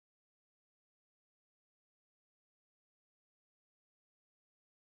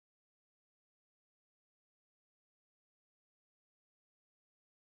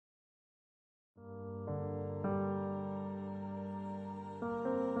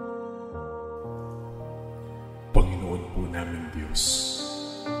naming Diyos.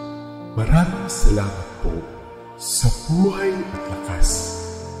 Maraming salamat po sa buhay at lakas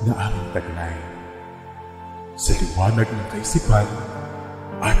na aming taglay, sa liwanag ng kaisipan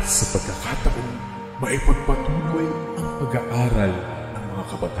at sa pagkakataong maipagpatuloy ang pag-aaral ng mga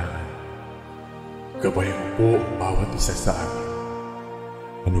kabataan. Gabayan mo po ang bawat isa sa amin.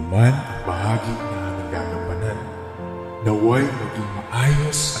 Anuman ang bahagi na aming gagampanan, naway maging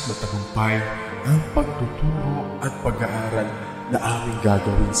maayos at matagumpay ang pagtuturo at pag-aaral na aming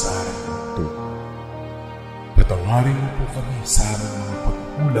gagawin sa araw na ito. Patawarin mo po kami sa aming mga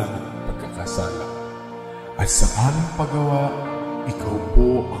pagkukulang at pagkakasala. At sa aming paggawa, ikaw po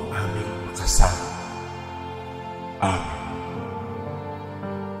ang aming makasama. Amen.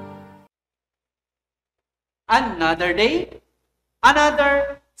 Another day,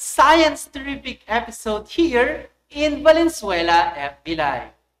 another science terrific episode here in Valenzuela FB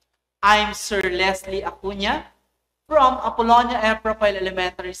Live. I'm Sir Leslie Acuña from Apollonia F. Profile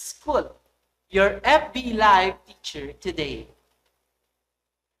Elementary School, your FB Live teacher today.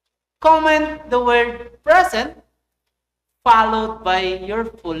 Comment the word present followed by your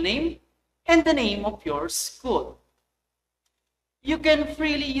full name and the name of your school. You can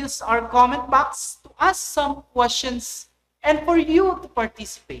freely use our comment box to ask some questions and for you to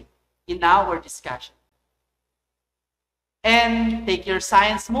participate in our discussion. And take your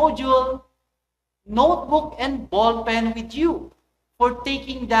science module, notebook, and ball pen with you for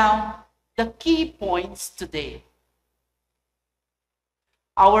taking down the key points today.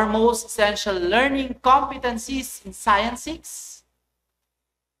 Our most essential learning competencies in Science 6,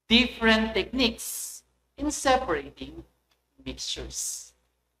 different techniques in separating mixtures.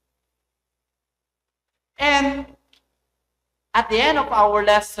 And at the end of our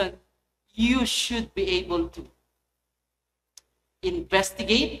lesson, you should be able to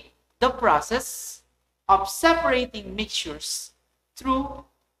investigate the process of separating mixtures through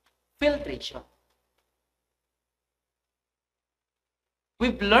filtration.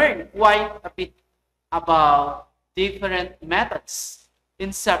 We've learned quite a bit about different methods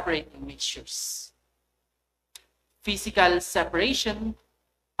in separating mixtures. Physical separation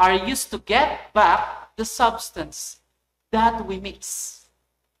are used to get back the substance that we mix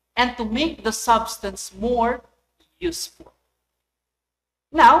and to make the substance more useful.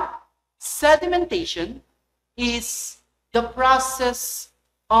 Now, sedimentation is the process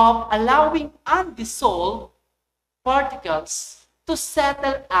of allowing undissolved particles to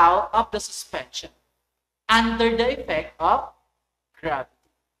settle out of the suspension under the effect of gravity.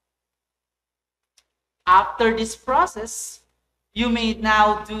 After this process, you may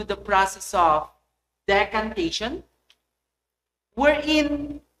now do the process of decantation,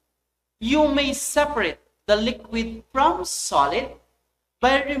 wherein you may separate the liquid from solid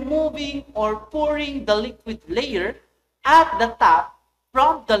by removing or pouring the liquid layer at the top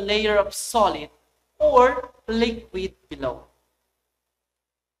from the layer of solid or liquid below.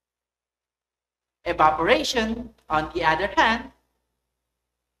 Evaporation, on the other hand,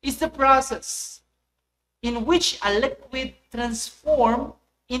 is the process in which a liquid transforms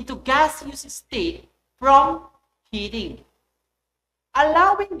into gaseous state from heating,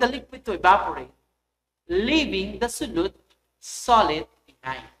 allowing the liquid to evaporate, leaving the solute solid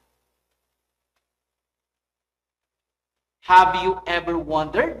behind. Have you ever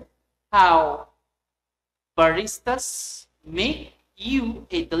wondered how baristas make you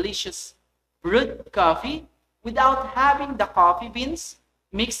a delicious brewed coffee without having the coffee beans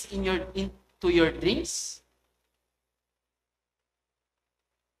mixed into your drinks?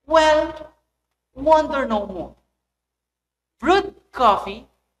 Well, wonder no more. Brewed coffee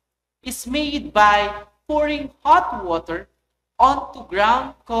is made by pouring hot water onto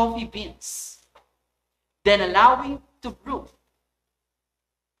ground coffee beans, then allowing to brew.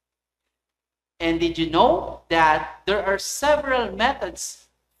 And did you know that there are several methods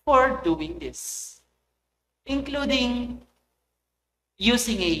for doing this, including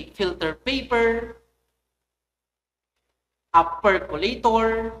using a filter paper, a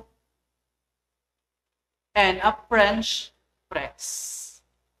percolator, and a French press.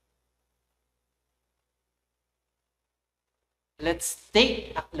 Let's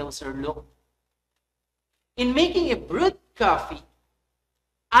take a closer look. In making a brewed coffee,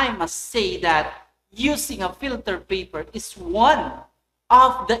 I must say that using a filter paper is one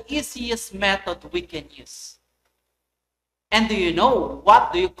of the easiest method we can use. And do you know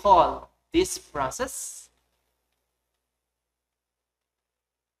what do you call this process?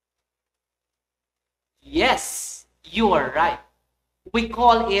 Yes, you are right. We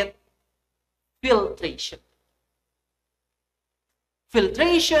call it filtration.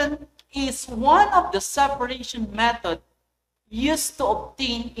 Filtration is one of the separation methods used to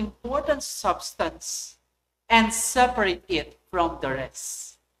obtain important substance and separate it from the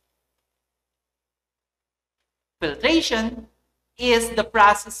rest. Filtration is the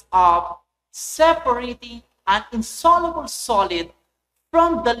process of separating an insoluble solid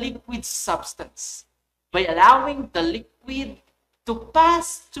from the liquid substance by allowing the liquid to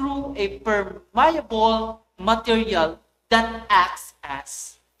pass through a permeable material that acts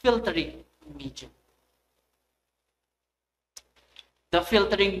as filtering medium. The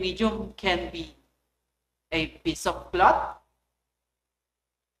filtering medium can be a piece of cloth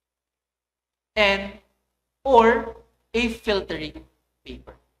or a filtering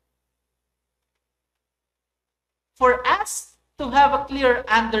paper. For us to have a clear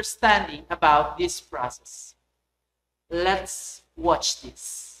understanding about this process, let's watch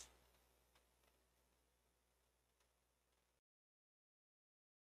this.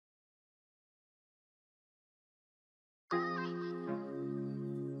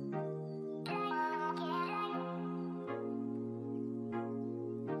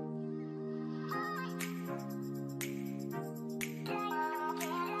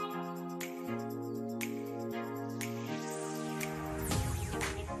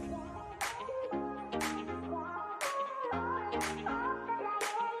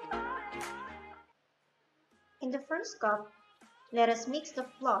 In the first cup, let us mix the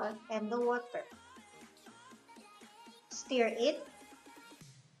flour and the water. Stir it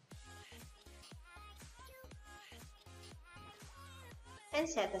and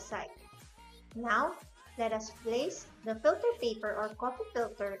set aside. Now, let us place the filter paper or coffee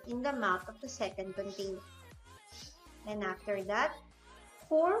filter in the mouth of the second container. And after that,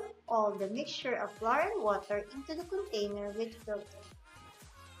 pour all the mixture of flour and water into the container with filter.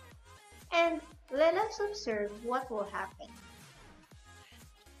 And let us observe what will happen.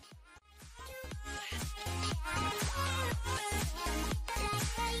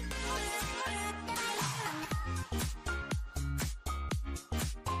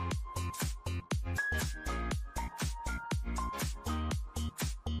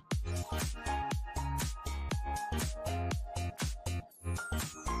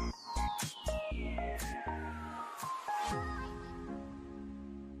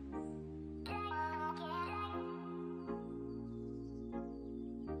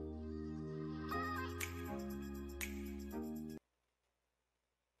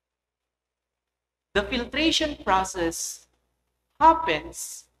 The filtration process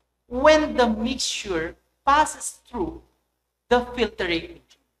happens when the mixture passes through the filtering medium.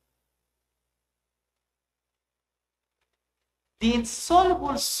 The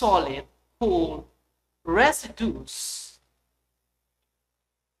insoluble solid called residues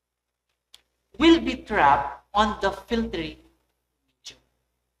will be trapped on the filtering medium,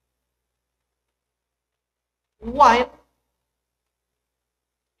 while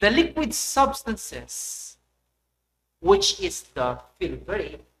the liquid substances, which is the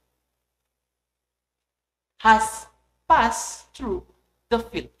filtrate, has passed through the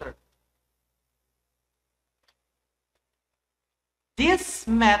filter. This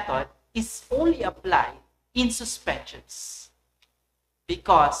method is only applied in suspensions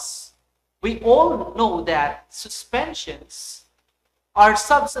because we all know that suspensions are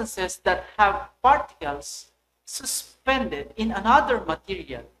substances that have particles suspended in another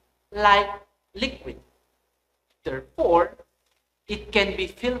material like liquid. Therefore, it can be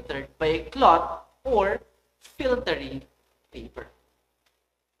filtered by a cloth or filtering paper.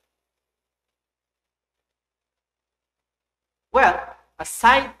 Well,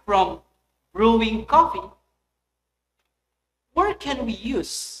 aside from brewing coffee, where can we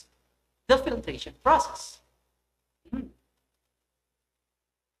use the filtration process?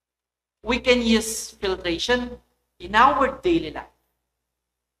 We can use filtration in our daily life.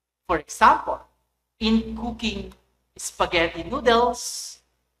 For example, in cooking spaghetti noodles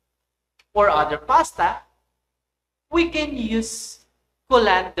or other pasta, we can use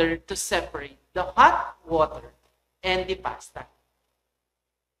colander to separate the hot water and the pasta.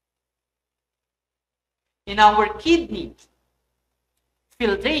 In our kidney,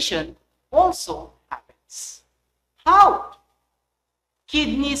 filtration also happens. How?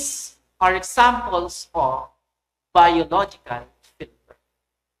 Kidneys are examples of biological filter.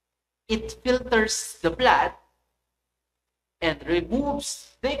 It filters the blood and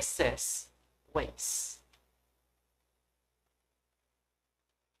removes the excess waste.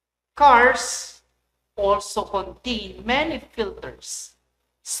 Cars also contain many filters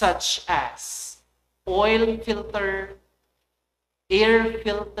such as oil filter, air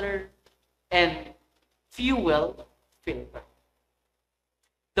filter, and fuel filter.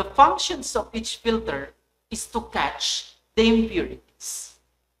 The functions of each filter is to catch the impurities.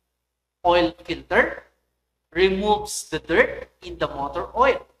 Oil filter removes the dirt in the motor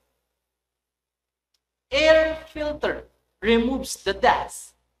oil. Air filter removes the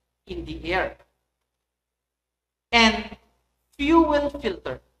dust in the air. And fuel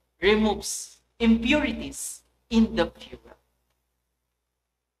filter removes impurities in the fuel.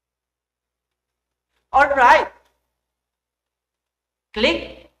 All right.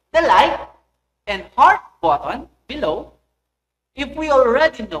 Click the like and heart button below if we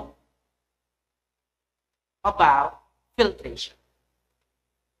already know about filtration.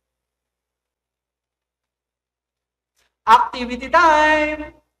 Activity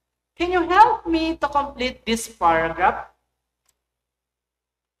time! Can you help me to complete this paragraph?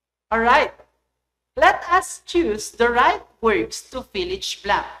 Alright, let us choose the right words to fill each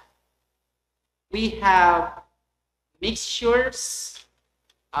blank. We have mixtures,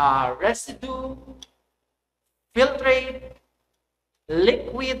 residue, filtrate,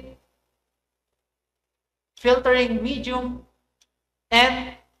 liquid, filtering medium,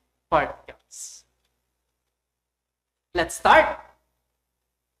 and particles. Let's start.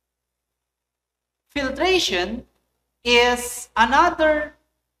 Filtration is another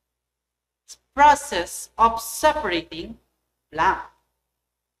process of separating blank.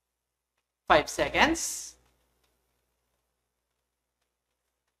 5 seconds.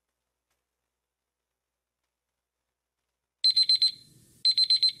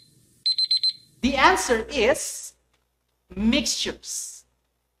 The answer is mixtures,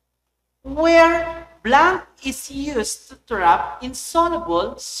 where blank is used to trap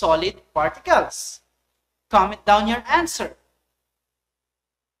insoluble solid particles. Comment down your answer.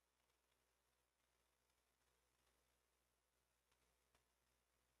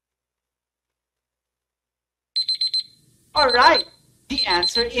 All right, the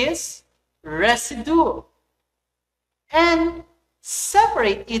answer is residue. And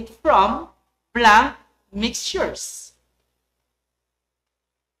separate it from blank mixtures.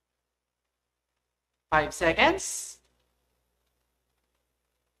 5 seconds.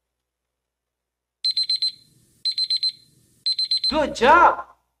 Good job.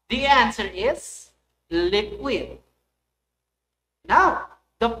 The answer is liquid. Now,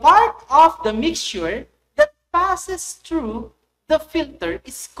 the part of the mixture that passes through the filter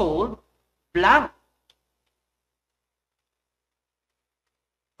is called blank.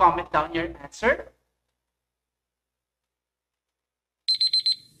 Comment down your answer.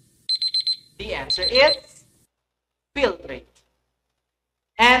 The answer is filtrate.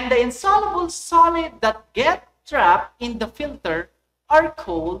 And the insoluble solid that get trapped in the filter are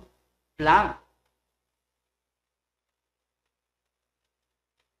called blank.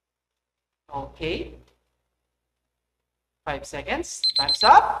 Okay. 5 seconds. Time's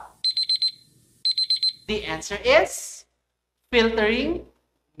up. The answer is filtering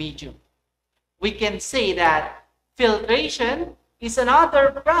medium. We can say that filtration is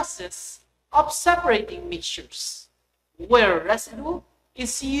another process of separating mixtures, where residue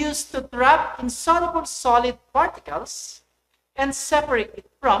is used to trap insoluble solid particles and separate it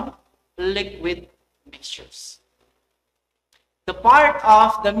from liquid mixtures. The part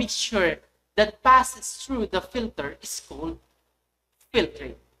of the mixture that passes through the filter is called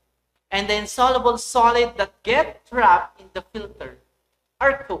filtrate. And the insoluble solid that get trapped in the filter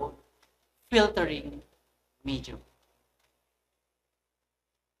are called filtering medium.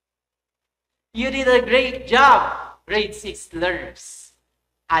 You did a great job, grade 6 learners.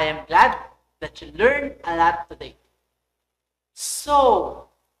 I am glad that you learned a lot today. So,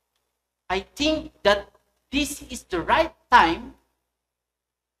 I think that this is the right time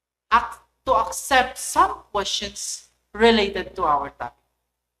to accept some questions related to our topic.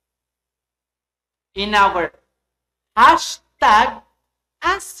 In our hashtag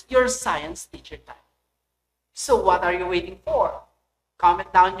Ask Your Science Teacher time. So what are you waiting for?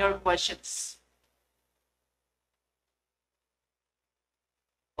 Comment down your questions.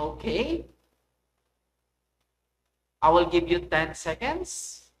 Okay. I will give you 10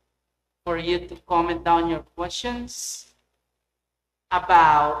 seconds for you to comment down your questions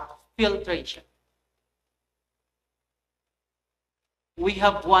about filtration. We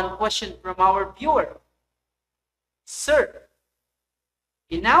have one question from our viewer. Sir,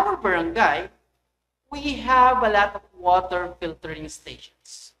 in our barangay, we have a lot of water filtering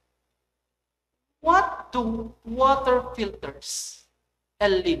stations. What do water filters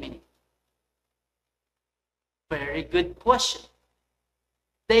eliminate? Very good question.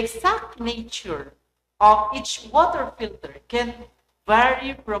 The exact nature of each water filter can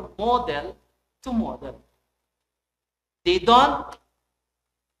vary from model to model. They don't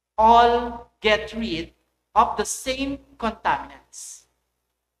all get rid of the same contaminants.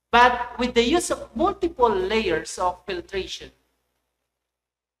 But with the use of multiple layers of filtration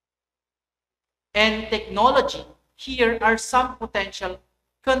and technology, here are some potential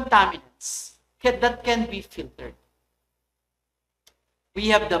contaminants that can be filtered. We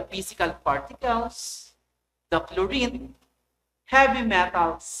have the physical particles, the chlorine, heavy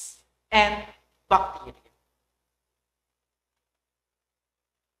metals, and bacteria.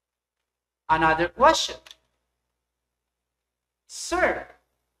 Another question. Sir,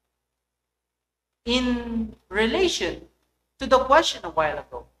 in relation to the question a while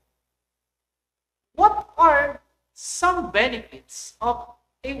ago, what are some benefits of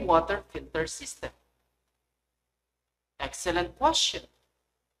a water filter system? Excellent question.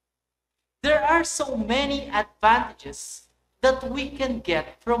 There are so many advantages that we can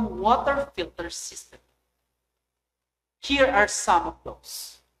get from water filter system. Here are some of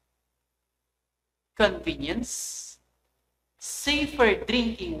those. Convenience, safer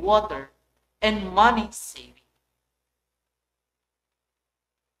drinking water, and money saving.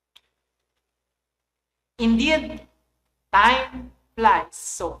 Indeed, time flies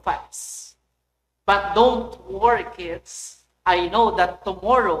so fast. But don't worry, kids. I know that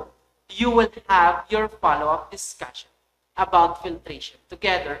tomorrow you will have your follow-up discussion about filtration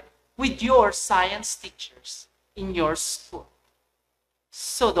together with your science teachers in your school.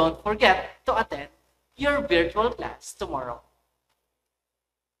 So don't forget to attend your virtual class tomorrow.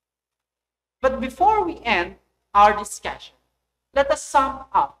 But before we end our discussion, let us sum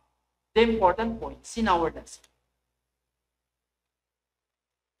up the important points in our lesson.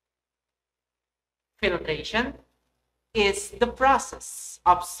 Filtration is the process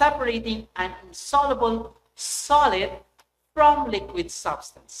of separating an insoluble solid from liquid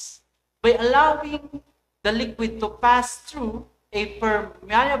substance by allowing the liquid to pass through a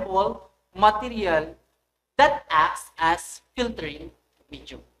permeable material that acts as filtering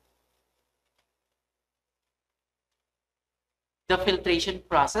medium. The filtration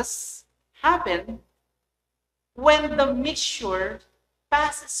process happens when the mixture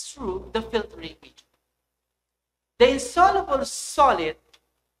passes through the filtering medium. The insoluble solid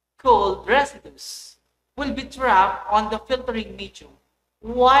called residues will be trapped on the filtering medium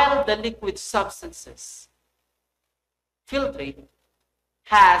while the liquid substances filtrate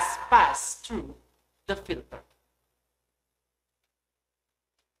has passed through the filter.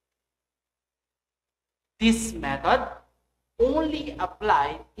 This method only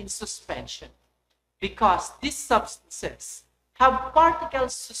applied in suspension because these substances have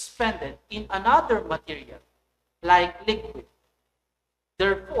particles suspended in another material like liquid.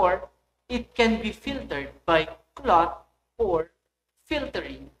 Therefore, it can be filtered by cloth or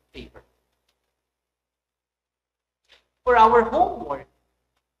filtering paper. For our homework,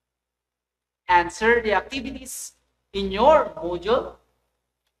 answer the activities in your module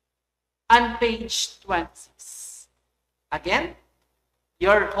on page 26. Again,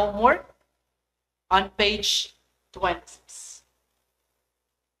 your homework on page 26.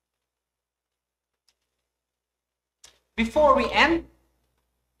 Before we end,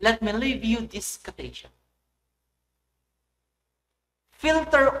 let me leave you this quotation.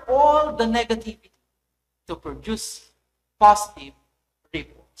 Filter all the negativity to produce positive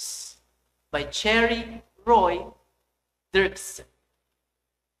ripples. By Cherry Roy Dirksen.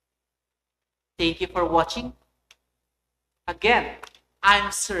 Thank you for watching. Again,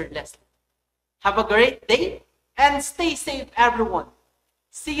 I'm Sir Leslie. Have a great day and stay safe, everyone.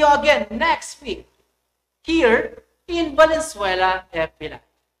 See you again next week here in Valenzuela, FB Live.